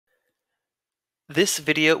This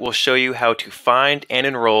video will show you how to find and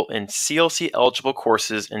enroll in CLC-eligible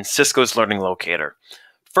courses in Cisco's Learning Locator.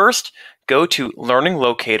 First, go to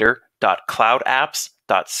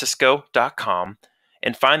learninglocator.cloudapps.cisco.com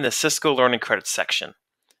and find the Cisco Learning Credits section.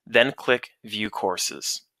 Then click View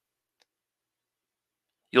Courses.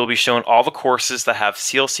 You'll be shown all the courses that have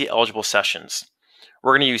CLC-eligible sessions.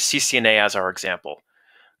 We're going to use CCNA as our example.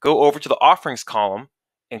 Go over to the Offerings column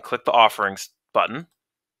and click the Offerings button.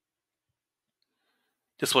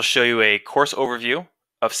 This will show you a course overview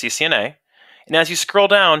of CCNA. And as you scroll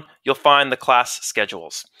down, you'll find the class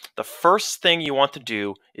schedules. The first thing you want to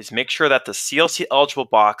do is make sure that the CLC eligible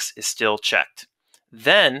box is still checked.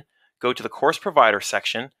 Then go to the course provider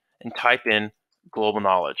section and type in Global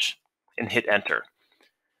Knowledge and hit enter.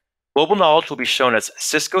 Global Knowledge will be shown as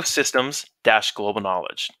Cisco Systems-Global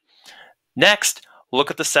Knowledge. Next,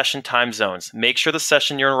 look at the session time zones. Make sure the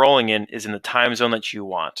session you're enrolling in is in the time zone that you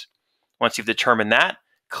want. Once you've determined that,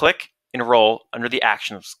 click Enroll under the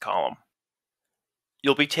Actions column.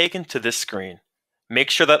 You'll be taken to this screen. Make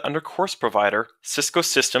sure that under Course Provider, Cisco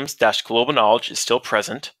Systems-Global Knowledge is still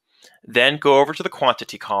present. Then go over to the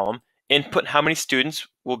Quantity column, input how many students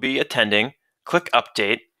will be attending, click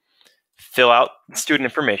Update, fill out the student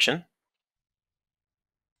information,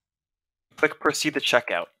 click Proceed to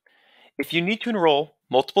Checkout. If you need to enroll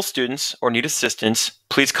multiple students or need assistance,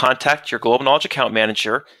 please contact your Global Knowledge Account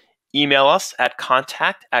Manager, email us at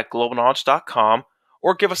contact@globalknowledge.com,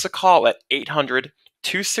 or give us a call at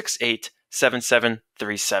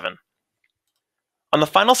 800-268-7737. On the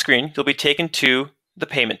final screen, you'll be taken to the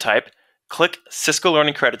payment type. Click Cisco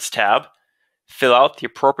Learning Credits tab, fill out the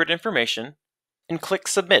appropriate information, and click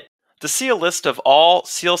Submit. To see a list of all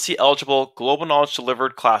CLC-eligible Global Knowledge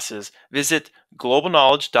delivered classes, visit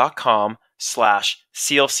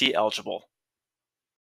globalknowledge.com/CLC-eligible.